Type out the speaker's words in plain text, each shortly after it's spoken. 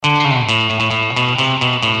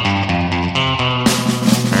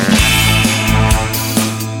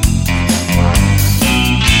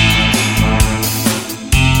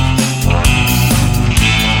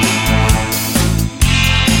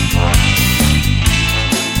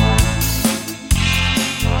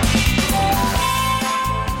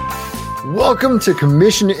Welcome to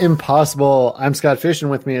Commission Impossible. I'm Scott Fish,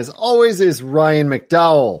 and with me, as always, is Ryan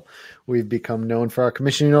McDowell. We've become known for our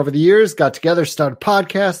commissioning over the years, got together, started a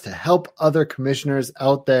podcast to help other commissioners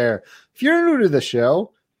out there. If you're new to the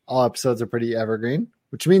show, all episodes are pretty evergreen,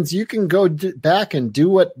 which means you can go back and do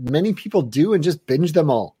what many people do and just binge them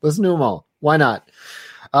all. Listen to them all. Why not?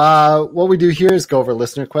 What we do here is go over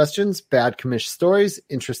listener questions, bad commish stories,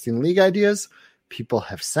 interesting league ideas people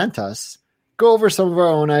have sent us, go over some of our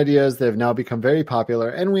own ideas that have now become very popular,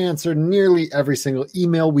 and we answer nearly every single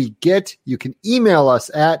email we get. You can email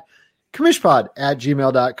us at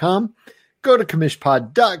commishpod@gmail.com. Go to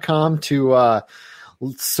commishpod.com to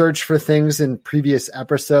search for things in previous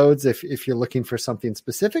episodes if you're looking for something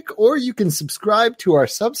specific, or you can subscribe to our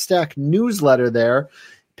Substack newsletter there.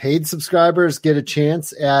 Paid subscribers get a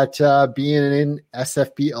chance at being in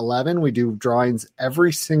SFB 11. We do drawings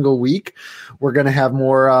every single week. We're going to have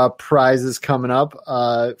more prizes coming up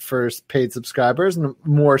for paid subscribers and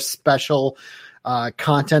more special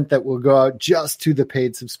content that will go out just to the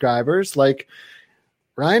paid subscribers. Like,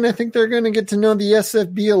 Ryan, I think they're going to get to know the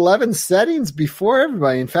SFB 11 settings before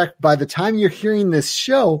everybody. In fact, by the time you're hearing this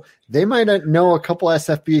show, they might know a couple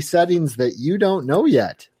SFB settings that you don't know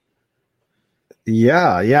yet.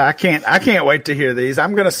 Yeah. I can't wait to hear these.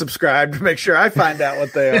 I'm going to subscribe to make sure I find out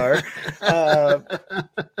what they are.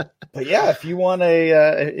 But yeah, if you want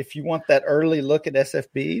that early look at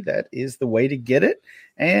SFB, that is the way to get it,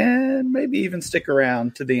 and maybe even stick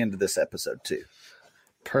around to the end of this episode too.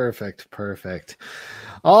 Perfect.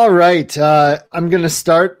 All right. I'm going to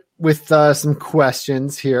start with some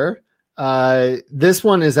questions here. This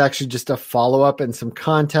one is actually just a follow-up and some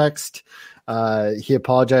context. He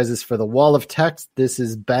apologizes for the wall of text. This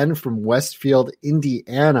is Ben from Westfield,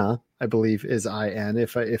 Indiana, I believe is IN,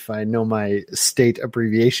 if I know my state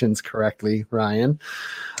abbreviations correctly, Ryan.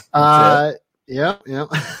 Yeah.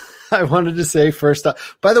 I wanted to say first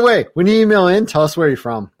off, by the way, when you email in, tell us where you're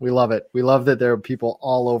from. We love it. We love that there are people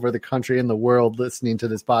all over the country and the world listening to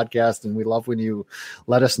this podcast, and we love when you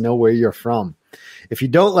let us know where you're from. If you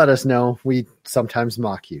don't let us know, we sometimes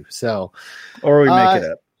mock you. Or we make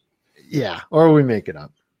it up. Yeah, or we make it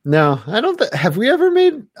up. No, I don't. Have we ever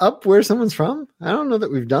made up where someone's from? I don't know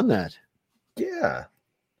that we've done that. Yeah.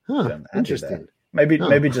 Huh, interesting. Maybe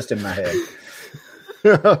just in my head.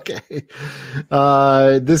 Okay.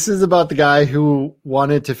 This is about the guy who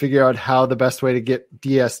wanted to figure out how the best way to get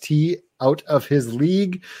DST out of his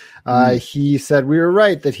league. He said we were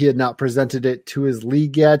right that he had not presented it to his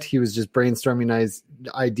league yet. He was just brainstorming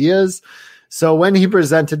ideas. So when he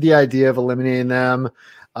presented the idea of eliminating them,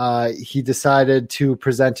 he decided to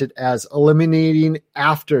present it as eliminating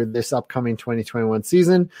after this upcoming 2021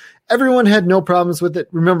 season. Everyone had no problems with it.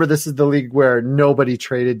 Remember, this is the league where nobody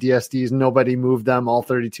traded DSTs. Nobody moved them. All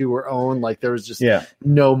 32 were owned. Like there was just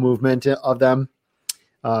no movement of them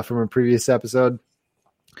from a previous episode.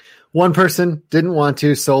 One person didn't want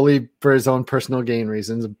to solely for his own personal gain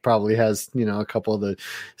reasons. Probably has, a couple of the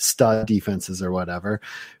stud defenses or whatever.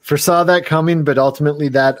 Foresaw that coming, but ultimately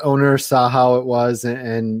that owner saw how it was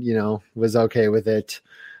and was okay with it.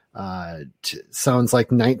 Sounds like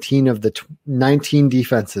 19 of the 19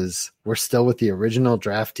 defenses were still with the original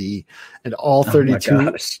draftee, and all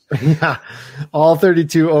 32, all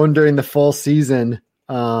 32 owned during the full season.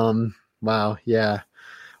 Wow. Yeah.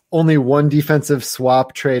 Only one defensive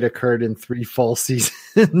swap trade occurred in 3 full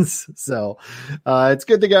seasons. So it's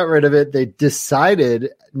good they got rid of it. They decided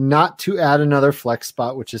not to add another flex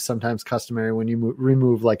spot, which is sometimes customary when you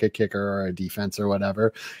remove like a kicker or a defense or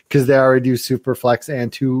whatever, because they already do super flex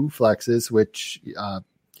and 2 flexes, which,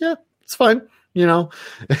 it's fine.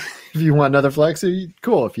 If you want another flex,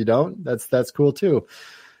 cool. If you don't, that's cool too.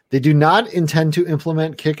 They do not intend to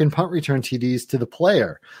implement kick and punt return TDs to the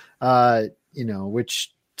player,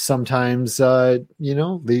 which sometimes,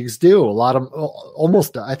 leagues do. A lot of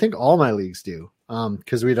almost, I think all my leagues do.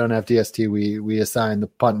 Because we don't have DST, we assign the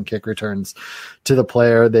punt and kick returns to the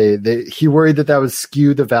player. He worried that would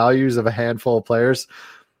skew the values of a handful of players.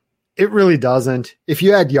 It really doesn't. If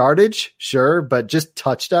you add yardage, sure, but just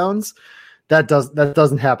touchdowns, that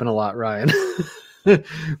doesn't happen a lot, Ryan.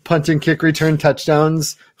 Punt and kick return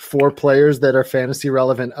touchdowns for players that are fantasy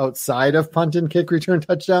relevant outside of punt and kick return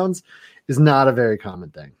touchdowns is not a very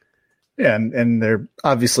common thing. Yeah, and they're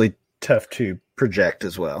obviously tough to project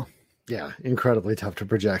as well. Yeah, incredibly tough to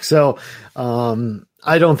project. So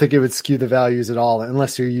I don't think it would skew the values at all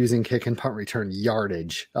unless you're using kick and punt return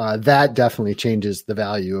yardage. That definitely changes the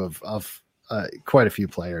value of quite a few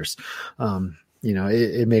players.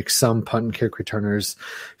 It makes some punt and kick returners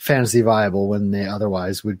fantasy viable when they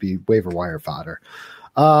otherwise would be waiver wire fodder.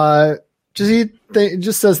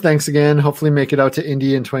 Just says thanks again. Hopefully make it out to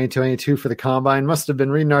Indy in 2022 for the combine. Must have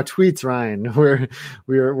been reading our tweets, Ryan.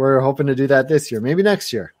 We're hoping to do that this year. Maybe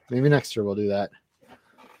next year. Maybe next year we'll do that.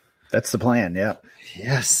 That's the plan. Yeah.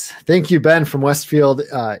 Yes. Thank you, Ben from Westfield,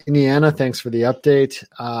 Indiana. Thanks for the update.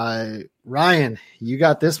 Ryan, you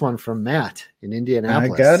got this one from Matt in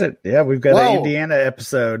Indianapolis. I got it. Yeah, we've got an Indiana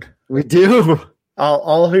episode. We do.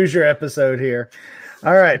 All Hoosier episode here.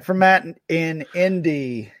 All right, from Matt in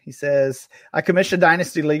Indy, he says, I commissioned a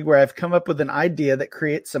Dynasty League where I've come up with an idea that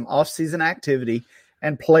creates some off-season activity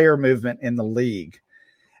and player movement in the league.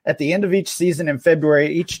 At the end of each season in February,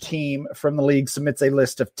 each team from the league submits a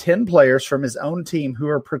list of 10 players from his own team who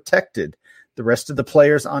are protected. The rest of the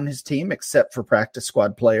players on his team, except for practice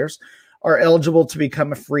squad players, are eligible to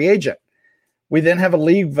become a free agent. We then have a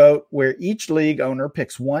league vote where each league owner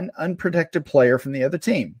picks one unprotected player from the other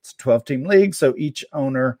team. It's a 12-team league, so each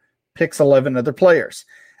owner picks 11 other players.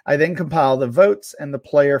 I then compile the votes, and the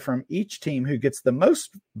player from each team who gets the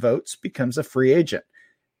most votes becomes a free agent.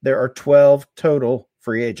 There are 12 total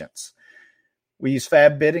free agents. We use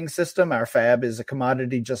FAB bidding system. Our FAB is a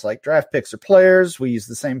commodity just like draft picks or players. We use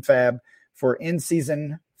the same FAB for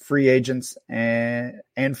in-season free agents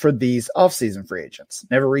and for these off-season free agents.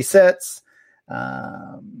 Never resets.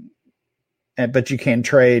 But you can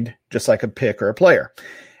trade just like a pick or a player.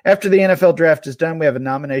 After the NFL draft is done, we have a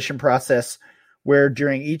nomination process where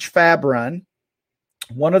during each FAB run,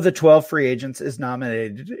 one of the 12 free agents is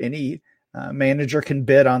nominated. Any manager can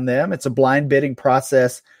bid on them. It's a blind bidding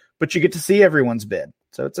process, but you get to see everyone's bid.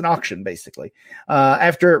 So it's an auction, basically.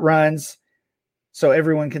 After it runs, so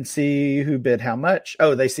everyone can see who bid how much.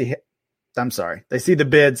 They see the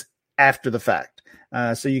bids after the fact.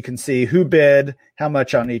 So you can see who bid how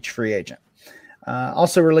much on each free agent.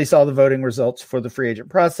 Also release all the voting results for the free agent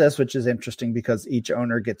process, which is interesting because each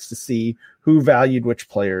owner gets to see who valued which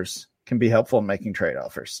players can be helpful in making trade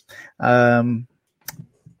offers. What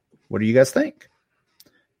do you guys think?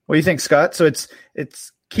 What do you think, Scott? So it's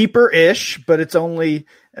keeper-ish, but it's only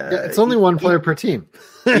one player per team.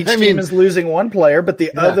 Each team is losing one player, but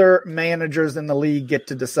the other managers in the league get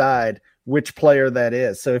to decide which player that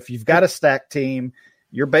is. So if you've got a stacked team,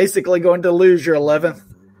 you're basically going to lose your 11th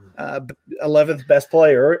best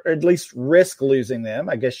player, or at least risk losing them.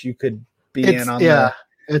 I guess you could be in on that.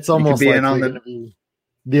 It's almost like going to be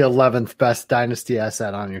the 11th best dynasty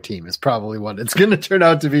asset on your team is probably what it's going to turn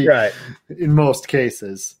out to be, right, in most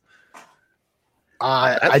cases.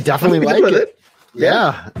 I definitely like it.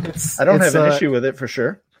 Yeah. I don't have an issue with it for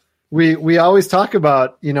sure. We always talk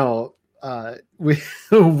about,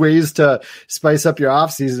 ways to spice up your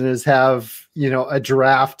off season is have, a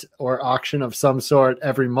draft or auction of some sort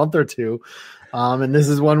every month or two. And this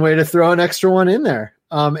is one way to throw an extra one in there.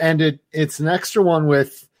 And it's an extra one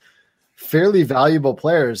with fairly valuable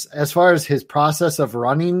players as far as his process of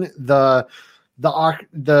running the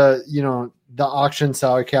auction,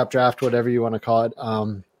 salary cap, draft, whatever you want to call it.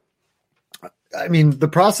 The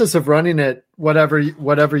process of running it, whatever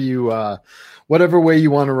way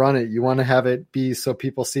you want to run it, you want to have it be so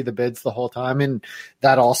people see the bids the whole time. And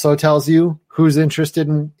that also tells you who's interested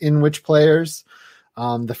in which players.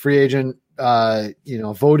 The free agent,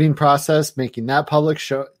 voting process, making that public,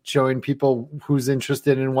 showing people who's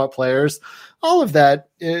interested in what players, all of that.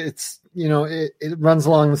 It's, it runs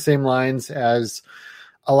along the same lines as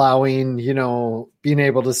allowing, being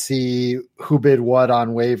able to see who bid what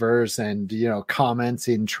on waivers and, comments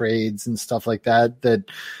in trades and stuff like that,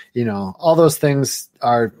 all those things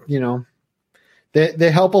are,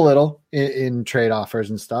 they help a little in trade offers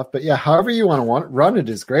and stuff, but yeah, however you want to run it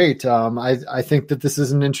is great. I think that this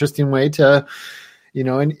is an interesting way to,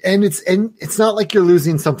 and it's not like you're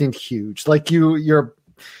losing something huge. Like you're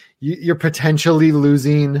potentially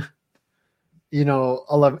losing, your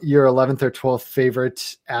 11th or 12th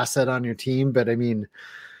favorite asset on your team. But I'm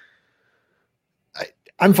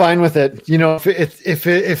fine with it.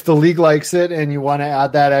 If the league likes it and you want to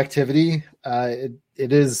add that activity, it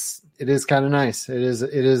is kind of nice. It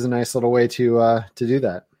is a nice little way to do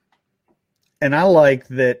that. And I like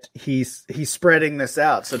that he's spreading this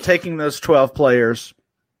out. So taking those 12 players,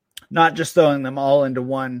 not just throwing them all into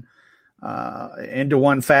one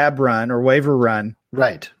FAB run or waiver run.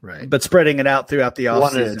 Right. But spreading it out throughout the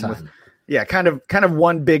offseason with, kind of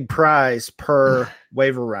one big prize per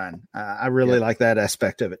waiver run. I really like that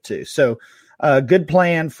aspect of it too. So, good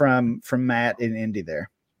plan from Matt in Indy there.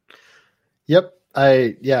 Yep.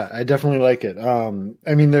 I definitely like it.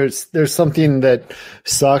 There's something that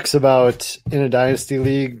sucks about in a dynasty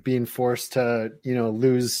league being forced to,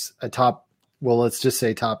 lose a top, let's just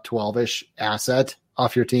say top 12-ish asset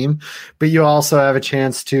off your team, but you also have a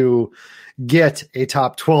chance to get a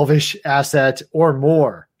top 12-ish asset or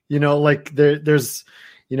more. Like there's,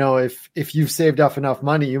 if you've saved up enough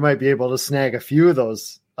money, you might be able to snag a few of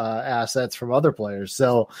those assets from other players.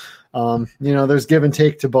 So, there's give and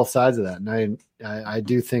take to both sides of that. And I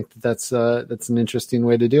do think that's an interesting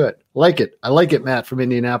way to do it. I like it, Matt from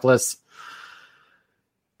Indianapolis.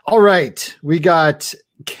 All right. We got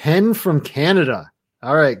Ken from Canada.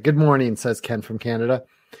 All right. Good morning, says Ken from Canada.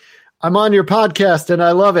 I'm on your podcast and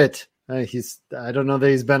I love it. I don't know that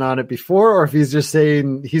he's been on it before or if he's just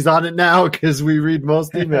saying he's on it now because we read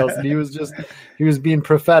most emails and he was being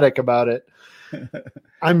prophetic about it.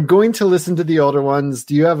 I'm going to listen to the older ones.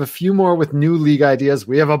 Do you have a few more with new league ideas?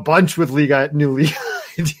 We have a bunch with new league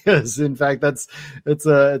ideas. In fact, it's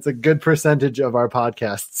a good percentage of our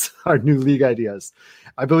podcasts are new league ideas.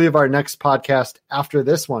 I believe our next podcast after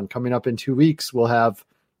this one coming up in 2 weeks, we'll have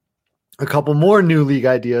a couple more new league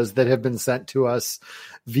ideas that have been sent to us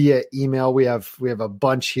via email. We have a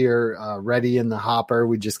bunch here ready in the hopper.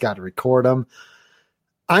 We just got to record them.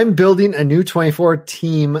 I'm building a new 24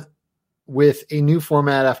 team with a new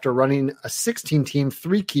format after running a 16-team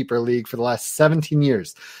 3-keeper league for the last 17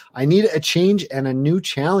 years. I need a change and a new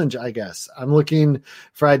challenge, I guess. I'm looking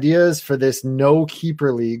for ideas for this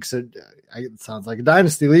no-keeper league. So it sounds like a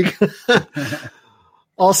dynasty league.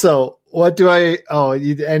 Also, what do I –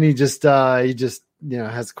 he just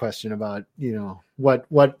has a question about,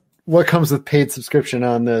 what comes with paid subscription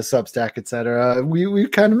on the Substack, et cetera. We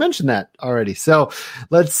kind of mentioned that already. So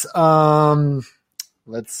let's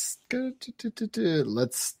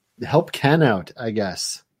help Ken out, I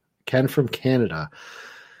guess. Ken from Canada.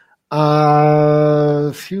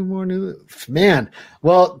 A few more new man.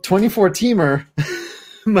 Well, 24-teamer.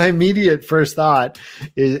 My immediate first thought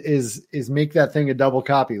is make that thing a double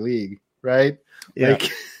copy league, right? Yeah.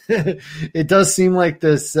 Like it does seem like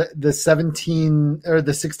the 17 or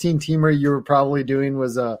the 16 teamer you were probably doing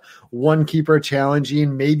was a one keeper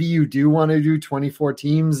challenging. Maybe you do want to do 24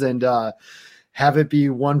 teams and have it be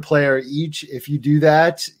one player each. If you do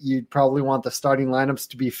that, you'd probably want the starting lineups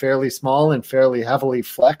to be fairly small and fairly heavily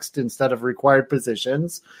flexed instead of required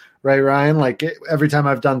positions. Right, Ryan? Like every time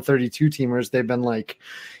I've done 32 teamers, they've been like,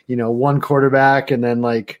 one quarterback and then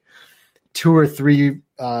like 2 or 3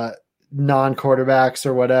 non-quarterbacks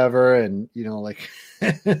or whatever. And,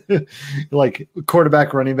 like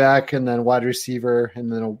quarterback, running back, and then wide receiver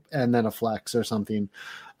and then a flex or something.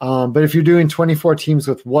 But if you're doing 24 teams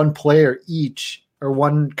with one player each or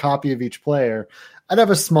one copy of each player, I'd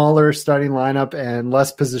have a smaller starting lineup and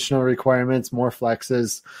less positional requirements, more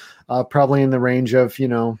flexes, probably in the range of,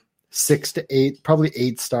 6 to 8, probably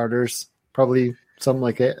 8 starters, probably something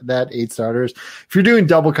like that, 8 starters. If you're doing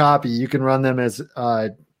double copy, you can run them as 2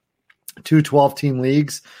 12-team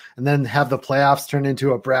leagues and then have the playoffs turn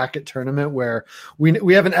into a bracket tournament where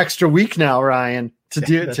we have an extra week now, Ryan,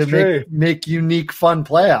 to make unique, fun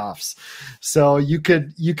playoffs. So you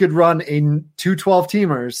could run 2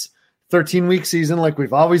 12-teamers, 13-week season like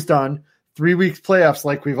we've always done, 3 weeks playoffs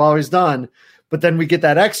like we've always done, but then we get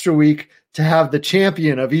that extra week to have the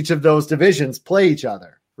champion of each of those divisions play each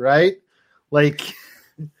other, right? Like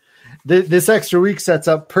this extra week sets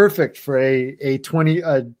up perfect for a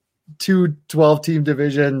 2 12-team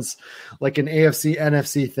divisions, like an AFC,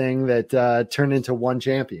 NFC thing that turn into one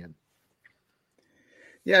champion.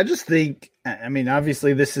 Yeah, I just think,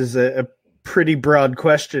 obviously this is a pretty broad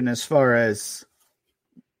question as far as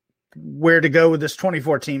where to go with this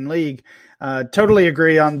 24-team league. Totally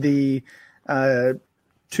agree on the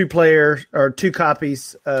 2 player or 2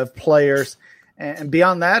 copies of players. And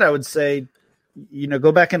beyond that, I would say,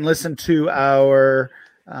 go back and listen to our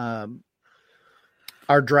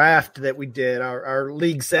draft that we did, our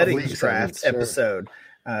league settings draft episode.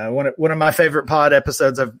 Sure. One of my favorite pod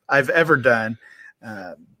episodes I've ever done.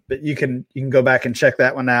 But you can go back and check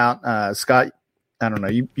that one out. Scott, I don't know.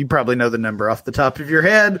 You probably know the number off the top of your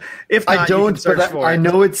head. If not, I don't, but I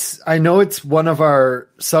know it's one of our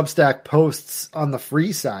Substack posts on the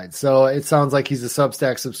free side. So it sounds like he's a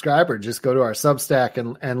Substack subscriber. Just go to our Substack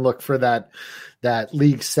and look for that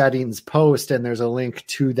league settings post, and there's a link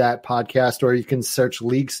to that podcast, or you can search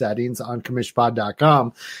league settings on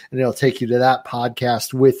commishpod.com and it'll take you to that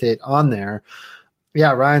podcast with it on there.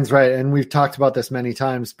 Yeah, Ryan's right. And we've talked about this many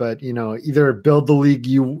times, but either build the league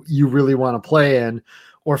you really want to play in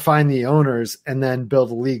or find the owners and then build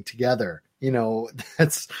a league together.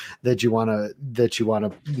 That's that you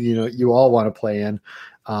all want to play in.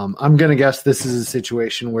 I'm going to guess this is a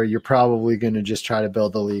situation where you're probably going to just try to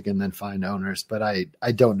build the league and then find owners, but I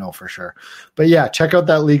don't know for sure. But yeah, check out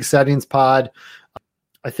that league settings pod.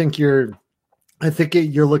 I think you're I think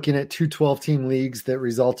you're looking at 2 12-team leagues that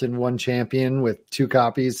result in one champion with 2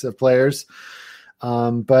 copies of players.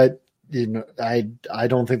 But I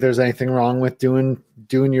don't think there's anything wrong with doing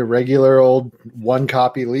your regular old 1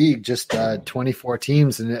 copy league, just 24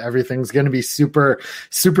 teams, and everything's going to be super,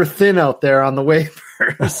 super thin out there on the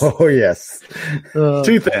waivers. Oh yes.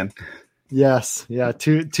 Too thin. Yes. Yeah.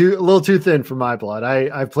 A little too thin for my blood.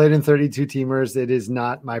 I've played in 32 teamers. It is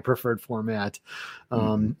not my preferred format.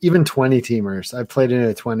 Even 20 teamers. I played in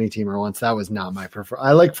a 20 teamer once. That was not my preferred.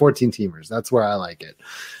 I like 14 teamers. That's where I like it.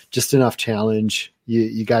 Just enough challenge.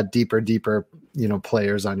 You got deeper,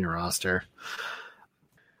 players on your roster.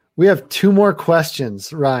 We have 2 more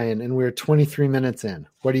questions, Ryan, and we're 23 minutes in.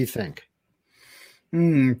 What do you think?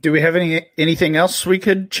 Do we have anything else we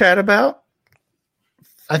could chat about?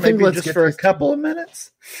 I think Maybe let's just get for a couple of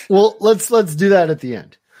minutes. Well, let's do that at the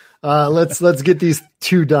end. Let's get these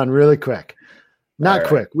 2 done really quick. Not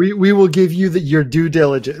quick. We will give you your due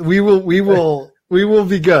diligence. We will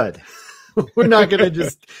be good. We're not going to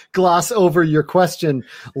just gloss over your question,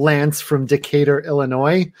 Lance from Decatur,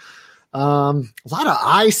 Illinois. A lot of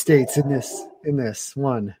I states in this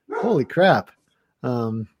one. Holy crap.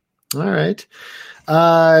 All right.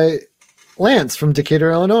 Lance from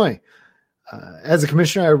Decatur, Illinois. As a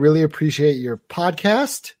commissioner, I really appreciate your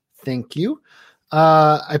podcast. Thank you.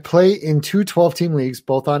 I play in 2 12-team leagues,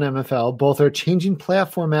 both on MFL. Both are changing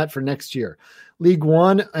playoff format for next year. League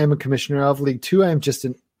 1, I am a commissioner of. League 2, I am just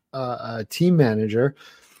a team manager.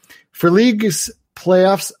 For leagues,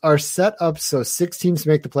 playoffs are set up so 6 teams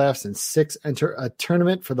make the playoffs and 6 enter a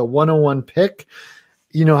tournament for the 101 pick.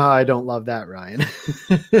 You know how I don't love that, Ryan.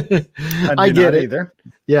 I get it either.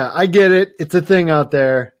 Yeah, I get it. It's a thing out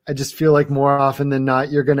there. I just feel like more often than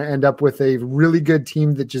not, you're going to end up with a really good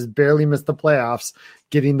team that just barely missed the playoffs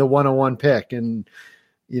getting the 101 pick. And,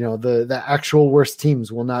 the actual worst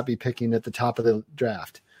teams will not be picking at the top of the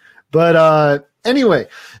draft. But anyway,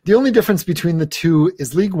 the only difference between the 2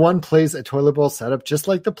 is League 1 plays a toilet bowl setup just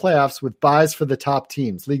like the playoffs with buys for the top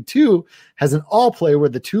teams. League 2 has an all play where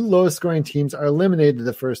the 2 lowest scoring teams are eliminated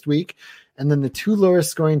the first week, and then the 2 lowest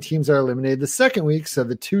scoring teams are eliminated the second week, so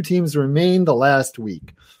the 2 teams remain the last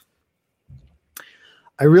week.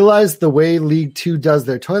 I realize the way League 2 does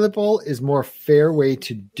their toilet bowl is more fair way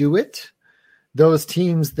to do it. Those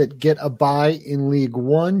teams that get a bye in League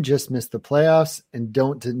 1 just miss the playoffs and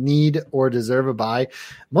don't need or deserve a bye.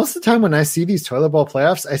 Most of the time when I see these toilet bowl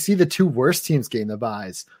playoffs, I see the 2 worst teams getting the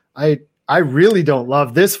byes. I really don't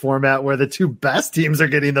love this format where the 2 best teams are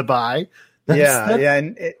getting the bye.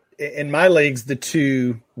 And in my leagues, the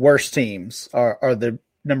 2 worst teams are the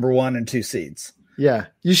number 1 and 2 seeds. Yeah,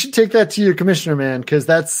 you should take that to your commissioner, man, because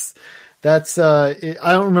that's I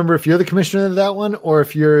don't remember if you're the commissioner of that one or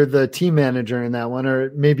if you're the team manager in that one,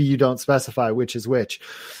 or maybe you don't specify which is which.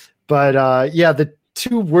 But the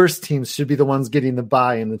 2 worst teams should be the ones getting the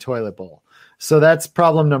bye in the toilet bowl. So that's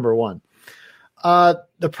problem number 1.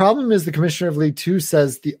 The problem is the commissioner of League 2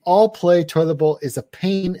 says the all play toilet bowl is a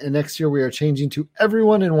pain, and next year we are changing to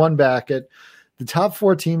everyone in one bracket. The top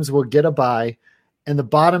 4 teams will get a bye, and the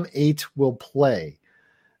bottom 8 will play.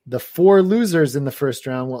 The 4 losers in the first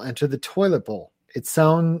round will enter the toilet bowl. It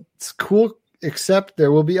sounds cool, except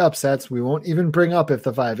there will be upsets. We won't even bring up if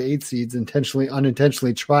the 5-8 seeds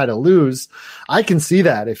unintentionally try to lose. I can see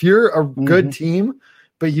that. If you're a good team,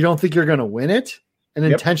 but you don't think you're going to win it, an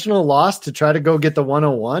intentional loss to try to go get the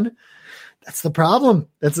 101, that's the problem.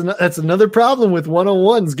 That's another problem with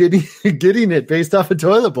 101s getting it based off a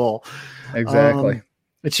toilet bowl. Exactly.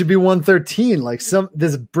 It should be 113. Like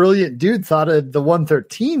this brilliant dude thought of the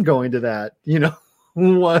 113 going to that,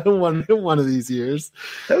 one of these years.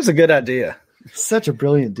 That was a good idea. Such a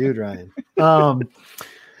brilliant dude, Ryan.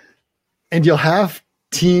 And you'll have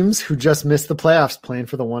teams who just missed the playoffs playing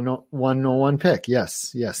for the 101 pick.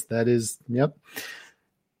 Yes, that is, yep.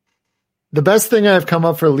 The best thing I've come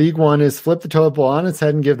up for League 1 is flip the toilet bowl on its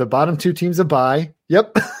head and give the bottom 2 teams a bye.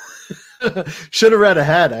 Yep. Should have read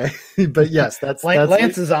ahead, but yes, that's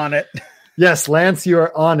Lance is on it. Yes, Lance, you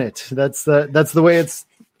are on it. That's the way it's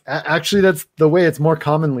actually that's the way it's more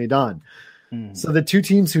commonly done. So the 2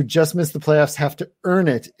 teams who just missed the playoffs have to earn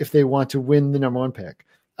it if they want to win the number 1 pick.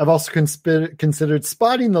 I've also considered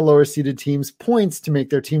spotting the lower seeded teams' points to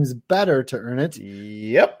make their teams better to earn it.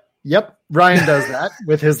 Yep. Ryan does that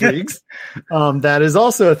with his leagues. That is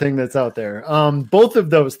also a thing that's out there. Both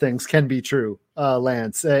of those things can be true,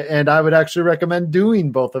 Lance, and I would actually recommend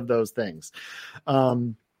doing both of those things.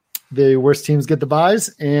 The worst teams get the buys,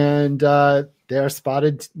 and they are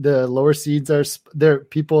spotted. The lower seeds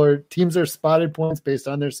teams are spotted points based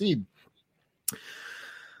on their seed.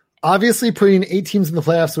 Obviously, putting 8 teams in the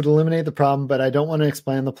playoffs would eliminate the problem, but I don't want to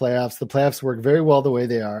explain the playoffs. The playoffs work very well the way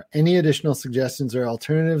they are. Any additional suggestions or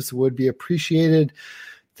alternatives would be appreciated.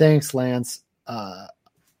 Thanks, Lance.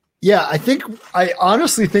 Yeah, I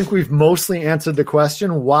honestly think we've mostly answered the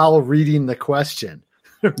question while reading the question.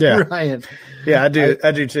 Yeah, Ryan. Yeah, I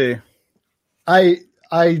do too. I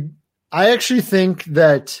actually think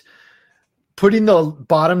that putting the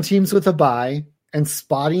bottom teams with a bye and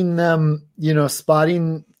spotting them,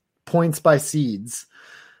 spotting points by seeds,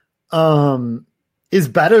 is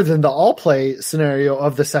better than the all play scenario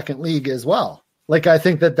of the second league as well. Like, I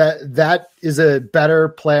think that is a better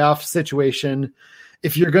playoff situation.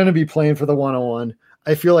 If you're going to be playing for the 101,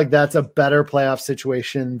 I feel like that's a better playoff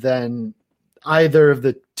situation than either of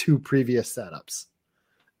the 2 previous setups.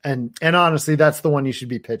 And honestly, that's the one you should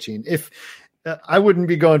be pitching. If I wouldn't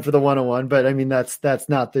be going for the 101, but I mean, that's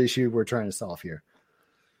not the issue we're trying to solve here.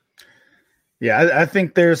 Yeah, I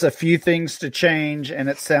think there's a few things to change, and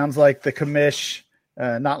it sounds like the commish,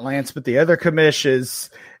 not Lance, but the other commish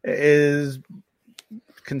is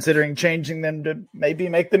considering changing them to maybe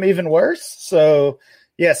make them even worse. So,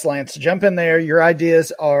 yes, Lance, jump in there. Your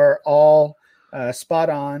ideas are all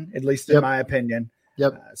spot on, at least in my opinion.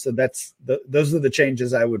 Yep. So those are the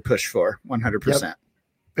changes I would push for 100%.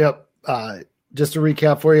 Yep. Just to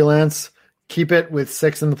recap for you, Lance, keep it with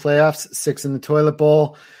 6 in the playoffs, 6 in the toilet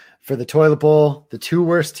bowl. For the toilet bowl, the 2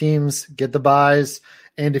 worst teams get the buys.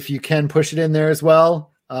 And if you can push it in there as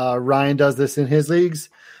well, Ryan does this in his leagues.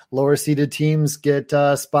 Lower seeded teams get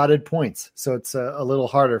spotted points. So it's a little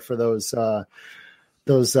harder for those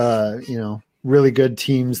really good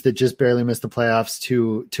teams that just barely missed the playoffs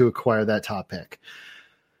to acquire that top pick.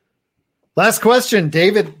 Last question,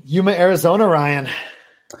 David, Yuma, Arizona, Ryan.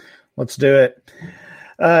 Let's do it.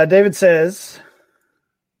 David says,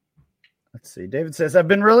 I've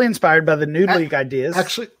been really inspired by the new league ideas.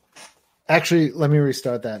 Actually, let me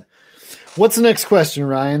restart that. What's the next question,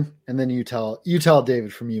 Ryan? And then you tell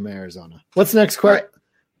David from Yuma, Arizona. What's the next question?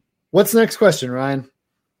 What's the next question, Ryan?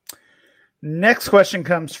 Next question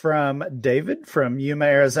comes from David from Yuma,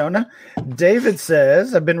 Arizona. David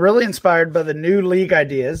says, I've been really inspired by the new league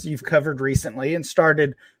ideas you've covered recently and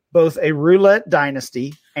started both a roulette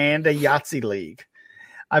dynasty and a Yahtzee league.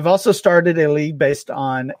 I've also started a league based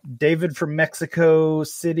on David from Mexico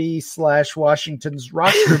City / Washington's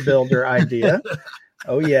roster builder idea.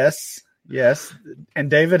 Oh, yes. Yes. And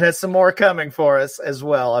David has some more coming for us as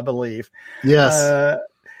well, I believe. Yes.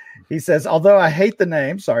 He says, although I hate the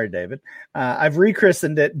name, sorry, David, I've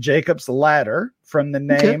rechristened it Jacob's Ladder from the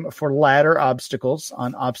name for ladder obstacles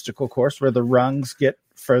on obstacle course where the rungs get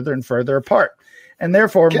further and further apart and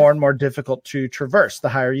therefore more and more difficult to traverse the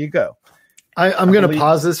higher you go. I'm going to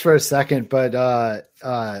pause this for a second, but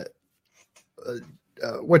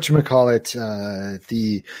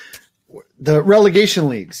whatchamacallit, the relegation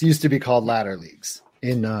leagues used to be called ladder leagues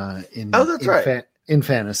in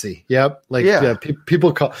fantasy. Yep.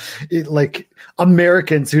 People call it, like,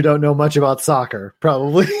 Americans who don't know much about soccer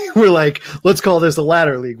probably were like, let's call this a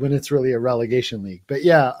ladder league when it's really a relegation league. But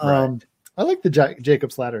yeah, right. I like the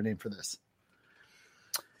Jacob's Ladder name for this.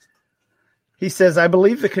 He says, I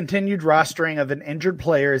believe the continued rostering of an injured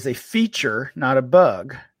player is a feature, not a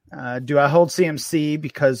bug. Do I hold CMC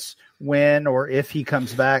because when or if he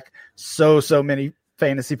comes back, so many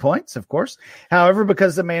fantasy points, of course. However,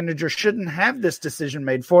 because the manager shouldn't have this decision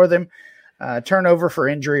made for them, turnover for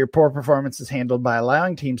injury or poor performance is handled by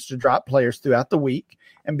allowing teams to drop players throughout the week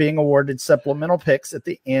and being awarded supplemental picks at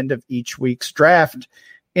the end of each week's draft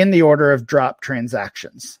in the order of drop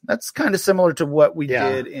transactions. That's kind of similar to what we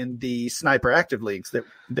did in the Sniper Active Leagues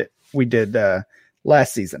that we did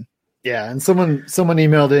last season. Yeah, and someone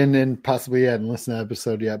emailed in, and possibly hadn't listened to the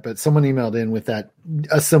episode yet, but someone emailed in with a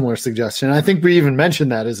similar suggestion. I think we even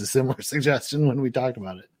mentioned that as a similar suggestion when we talked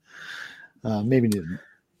about it. Maybe didn't.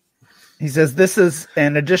 He says, this is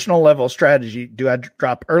an additional level strategy. Do I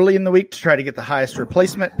drop early in the week to try to get the highest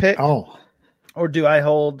replacement pick? Oh. Or do I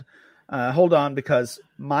hold on because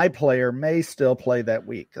my player may still play that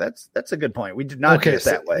week? That's a good point. We did not do it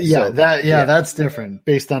that way. Yeah, that's different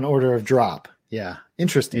based on order of drop. Yeah.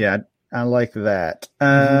 Interesting. Yeah, I like that.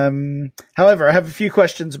 However, I have a few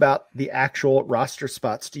questions about the actual roster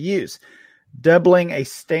spots to use. Doubling a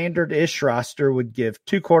standard-ish roster would give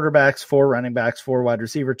 2 quarterbacks, 4 running backs, 4 wide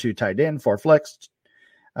receiver, 2 tight end, 4 flex.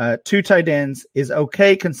 2 tight ends is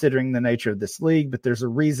okay considering the nature of this league, but there's a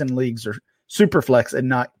reason leagues are super flex and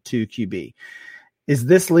not 2 QB. Is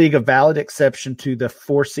this league a valid exception to the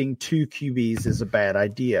forcing 2 QBs is a bad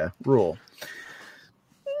idea rule?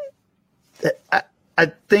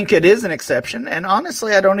 I think it is an exception, and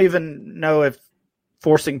honestly, I don't even know if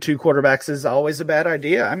forcing 2 quarterbacks is always a bad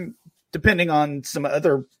idea. I'm depending on some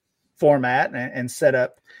other format and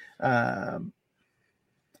setup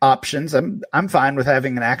options. I'm fine with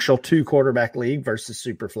having an actual 2 quarterback league versus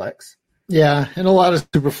Superflex. Yeah, and a lot of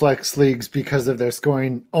Superflex leagues, because of their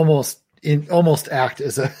scoring, almost act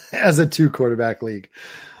as a 2 quarterback league.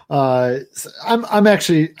 So I'm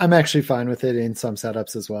actually fine with it in some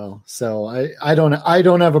setups as well. So I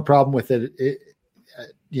don't have a problem with it.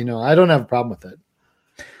 I don't have a problem with it.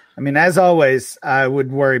 I mean, as always, I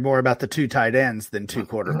would worry more about the 2 tight ends than 2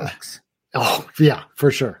 quarterbacks. Oh yeah,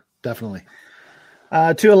 for sure. Definitely.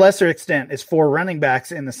 To a lesser extent, is 4 running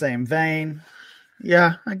backs in the same vein.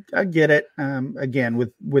 Yeah, I get it. Again,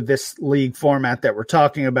 with this league format that we're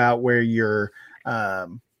talking about, where you're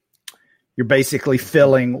basically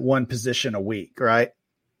filling one position a week, right?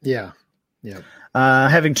 Yeah. Yeah.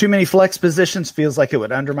 Having too many flex positions feels like it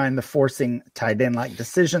would undermine the forcing tight end like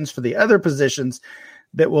decisions for the other positions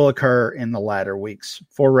that will occur in the latter weeks.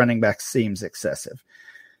 4 running backs seems excessive.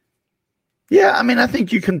 Yeah, I mean, I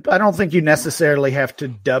don't think you necessarily have to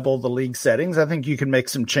double the league settings. I think you can make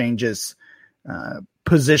some changes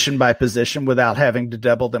position by position without having to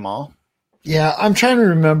double them all. Yeah, I'm trying to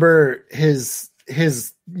remember his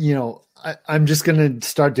I'm just going to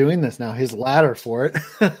start doing this now, his ladder for it.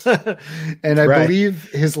 And I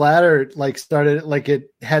believe his ladder started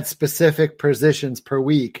it had specific positions per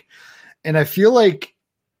week. And I feel like,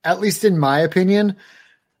 at least in my opinion,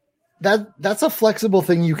 that's a flexible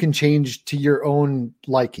thing you can change to your own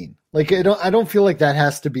liking. I don't feel like that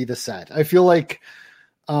has to be the set. I feel like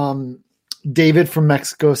David from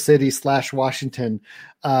Mexico City / Washington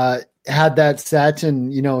had that set,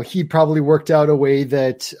 and he probably worked out a way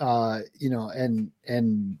that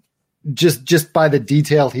and just by the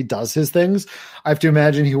detail he does his things, I have to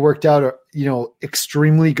imagine he worked out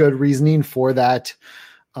extremely good reasoning for that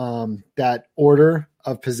order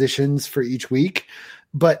of positions for each week.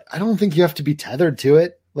 But I don't think you have to be tethered to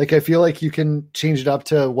it. I feel like you can change it up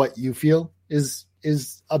to what you feel is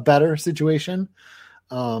a better situation.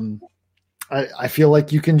 I feel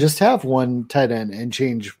like you can just have 1 tight end and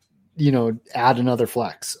change, add another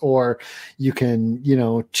flex, or you can,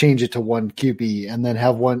 change it to 1 QB and then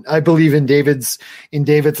have 1. I believe in David's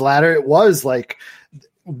ladder, it was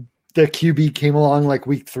the QB came along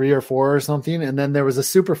week 3 or 4 or something, and then there was a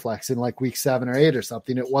super flex in week 7 or 8 or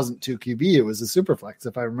something. It wasn't 2 QB, it was a super flex,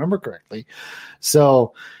 if I remember correctly.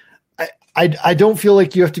 So I don't feel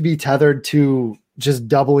like you have to be tethered to just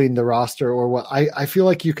doubling the roster or what. I feel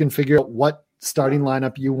like you can figure out what starting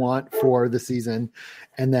lineup you want for the season,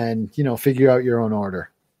 and then figure out your own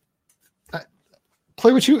order.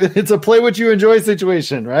 It's a play what you enjoy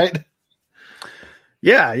situation, right?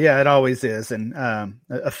 Yeah, it always is, and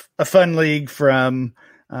a fun league from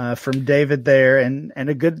David there, and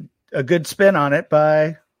a good spin on it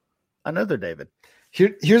by another David.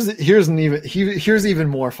 Here's even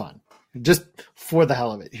more fun, just for the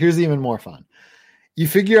hell of it. Here's even more fun. You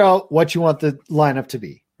figure out what you want the lineup to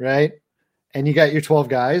be, right? And you got your 12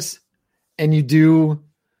 guys, and you do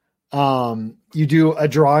a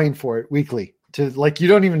drawing for it weekly. To you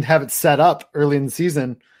don't even have it set up early in the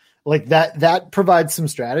season. That provides some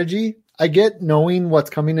strategy. I get knowing what's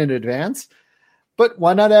coming in advance, but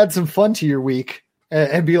why not add some fun to your week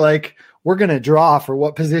and be we're going to draw for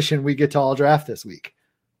what position we get to all draft this week.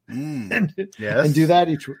 And do that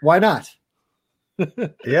each week. Why not?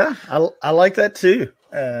 Yeah, I like that too.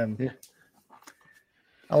 I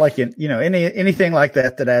like it. Anything like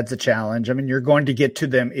that adds a challenge. I mean, you're going to get to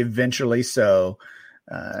them eventually. So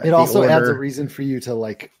it also adds a reason for you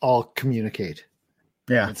to all communicate.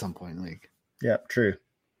 Yeah. At some point in the league. Yeah, true.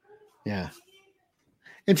 Yeah.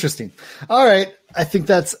 Interesting. All right. I think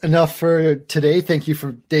that's enough for today. Thank you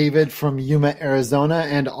for David from Yuma, Arizona,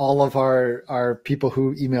 and all of our people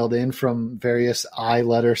who emailed in from various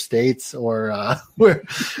I-letter states or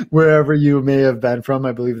wherever you may have been from.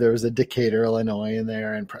 I believe there was a Decatur, Illinois in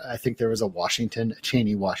there, and I think there was a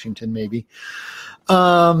Cheney, Washington, maybe.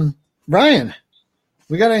 Ryan,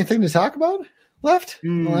 we got anything to talk about left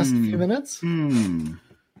in the last few minutes?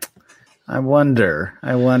 I wonder.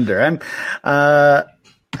 I'm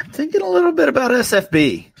thinking a little bit about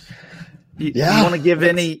SFB. You want to give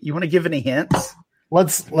any hints?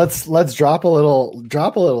 Let's drop a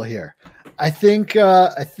little here. I think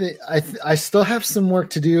I still have some work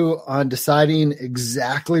to do on deciding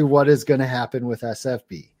exactly what is going to happen with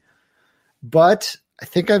SFB. But I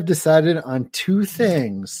think I've decided on 2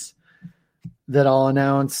 things that I'll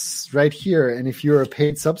announce right here. And if you're a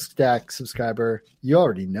paid Substack subscriber, you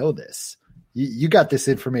already know this. You got this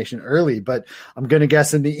information early, but I'm going to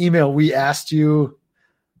guess in the email we asked you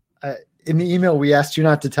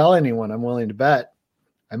not to tell anyone. I'm willing to bet.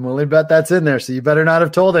 I'm willing to bet that's in there. So you better not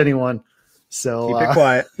have told anyone. So keep it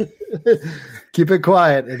quiet. Keep it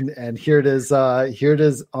quiet. And here it is. Here it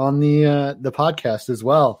is on the podcast as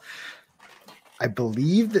well. I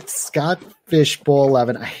believe that Scott Fishbowl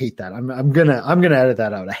 11. I hate that. I'm gonna edit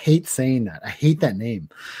that out. I hate saying that. I hate that name.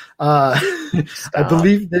 I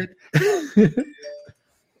believe that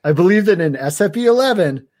I believe that in SFB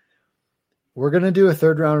 11, we're gonna do a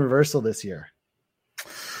third round reversal this year.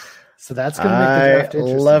 So that's gonna make the draft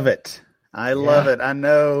interesting. I love it. I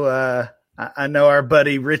know our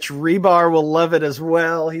buddy Rich Rebar will love it as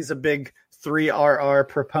well. He's a big 3RR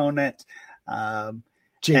proponent.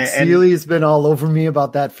 Jake Seeley's been all over me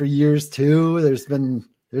about that for years too. There's been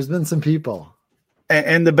some people.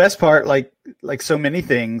 And the best part, like so many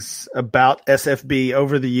things about SFB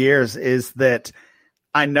over the years, is that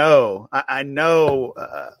I know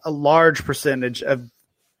a large percentage of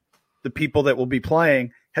the people that will be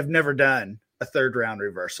playing have never done a third round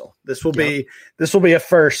reversal. This will be a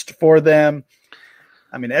first for them.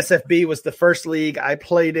 I mean, SFB was the first league I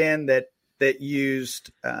played in that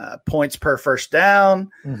used points per first down.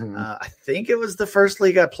 Mm-hmm. I think it was the first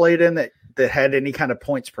league I played in that had any kind of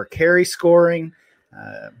points per carry scoring.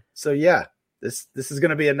 So yeah, this is going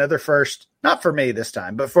to be another first, not for me this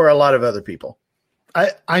time, but for a lot of other people.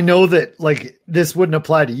 I know that like this wouldn't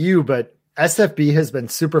apply to you, but SFB has been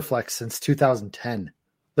Superflex since 2010.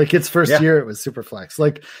 Like its first year, it was Superflex.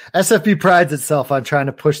 Like SFB prides itself on trying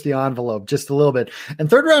to push the envelope just a little bit. And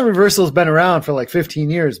third round reversal has been around for like 15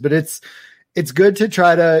 years, but it's good to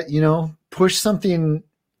try to, push something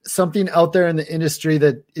out there in the industry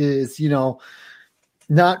that is,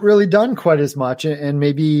 not really done quite as much. And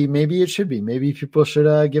maybe it should be. Maybe people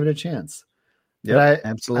should give it a chance. Yeah,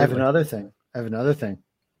 absolutely. I have another thing.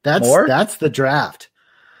 That's the draft.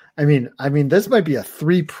 I mean, this might be a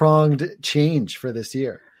 3-pronged change for this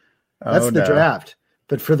year. That's the draft.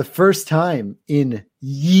 But for the first time in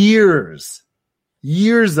years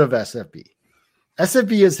of SFB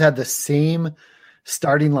has had the same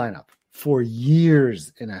starting lineup for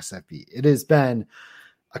years in SFB. It has been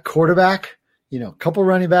a quarterback, a couple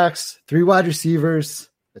running backs, 3 wide receivers,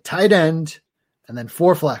 a tight end, and then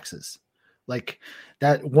 4 flexes. Like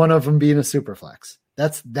that, one of them being a super flex.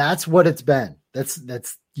 That's what it's been.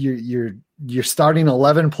 That's you're starting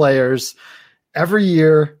 11 players every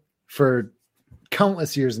year for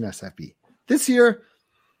countless years in SFB. This year,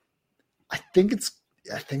 I think it's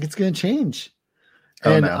going to change.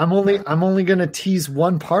 And I'm only going to tease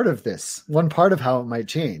one part of this, one part of how it might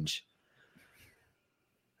change.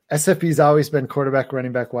 SFB's always been quarterback,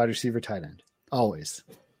 running back, wide receiver, tight end. Always.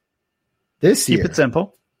 This year. Keep it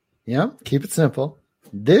simple. Yeah, keep it simple.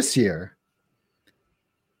 This year,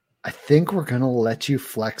 I think we're going to let you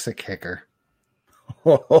flex a kicker.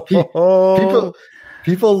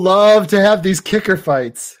 People love to have these kicker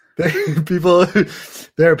fights. There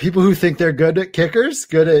are people who think they're good at kickers,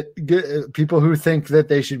 people who think that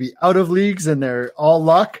they should be out of leagues and they're all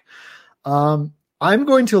luck. I'm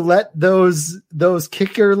going to let those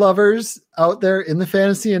kicker lovers out there in the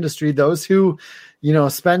fantasy industry, those who,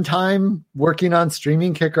 spend time working on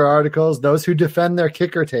streaming kicker articles, those who defend their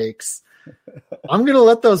kicker takes, I'm going to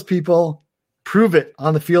let those people prove it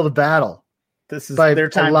on the field of battle. This is their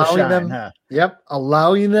time to shine, them, huh? Yep,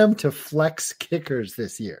 allowing them to flex kickers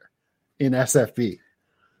this year in SFB.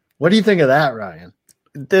 What do you think of that, Ryan?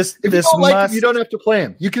 If you don't like him, you don't have to play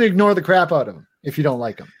him. You can ignore the crap out of him if you don't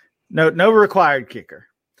like him. No required kicker.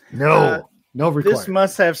 No required. This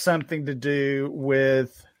must have something to do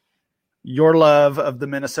with your love of the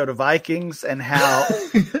Minnesota Vikings and how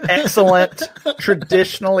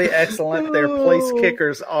traditionally excellent their place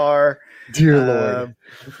kickers are. Dear Lord.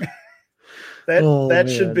 That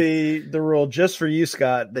should be the rule just for you,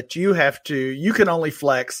 Scott, that you can only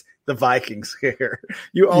flex the Vikings kicker.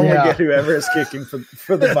 You only get whoever is kicking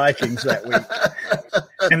for the Vikings that week.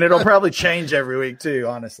 And it'll probably change every week too,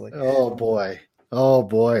 honestly. Oh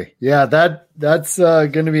boy. Yeah, that's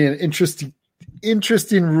going to be an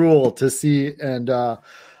interesting rule to see. And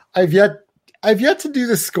I've yet to do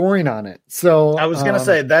the scoring on it. So I was going to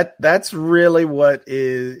say that's really what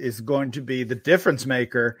is going to be the difference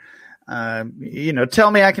maker.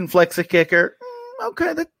 Tell me I can flex a kicker.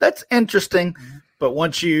 Okay, that's interesting. But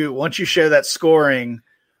once you share that scoring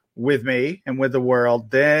with me and with the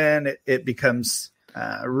world, then it becomes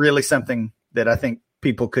really something that I think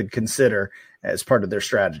people could consider as part of their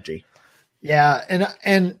strategy. Yeah,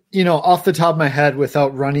 and off the top of my head,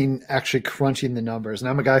 without actually crunching the numbers, and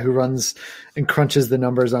I'm a guy who runs and crunches the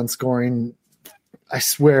numbers on scoring I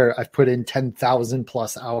swear I've put in 10,000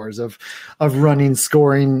 plus hours of running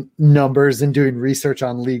scoring numbers and doing research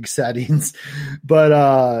on league settings.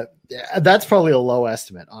 But that's probably a low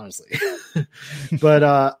estimate, honestly. But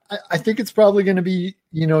I think it's probably going to be,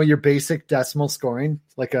 your basic decimal scoring,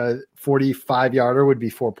 like a 45 yarder would be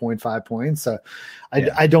 4.5 points.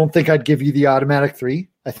 I don't think I'd give you the automatic 3.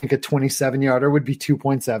 I think a 27 yarder would be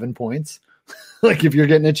 2.7 points. Like if you're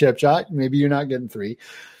getting a chip shot, maybe you're not getting 3.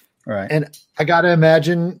 Right. And I got to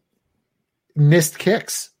imagine missed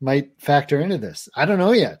kicks might factor into this. I don't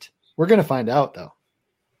know yet. We're going to find out though.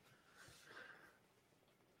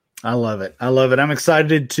 I love it. I'm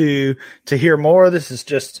excited to hear more. This is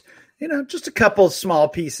just a couple of small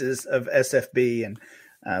pieces of SFB, and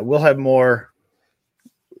we'll have more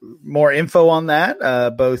info on that,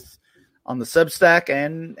 both on the Substack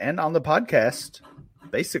and on the podcast.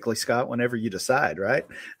 Basically, Scott, whenever you decide, right?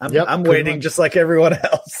 I'm waiting just like everyone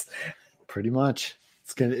else. Pretty much.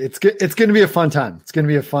 It's gonna be a fun time. It's gonna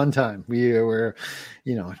be a fun time. We're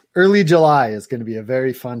early July is going to be a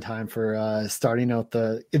very fun time for starting out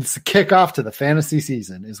it's the kickoff to the fantasy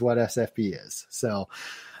season is what SFB is. So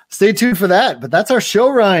stay tuned for that. But that's our show,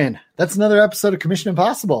 Ryan. That's another episode of Commission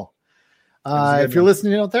Impossible. If you're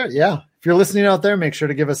listening out there, if you're listening out there, make sure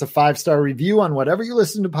to give us a 5-star review on whatever you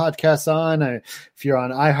listen to podcasts on. If you're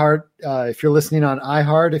on iHeart, if you're listening on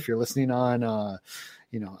iHeart, if you're listening on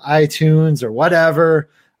iTunes or whatever,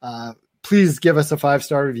 please give us a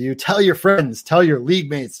 5-star review. Tell your friends, tell your league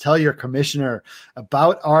mates, tell your commissioner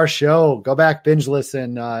about our show. Go back, binge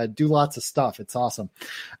listen, do lots of stuff. It's awesome.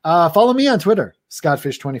 Follow me on Twitter,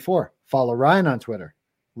 ScottFish24. Follow Ryan on Twitter,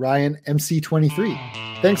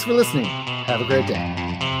 RyanMC23. Thanks for listening. Have a great day.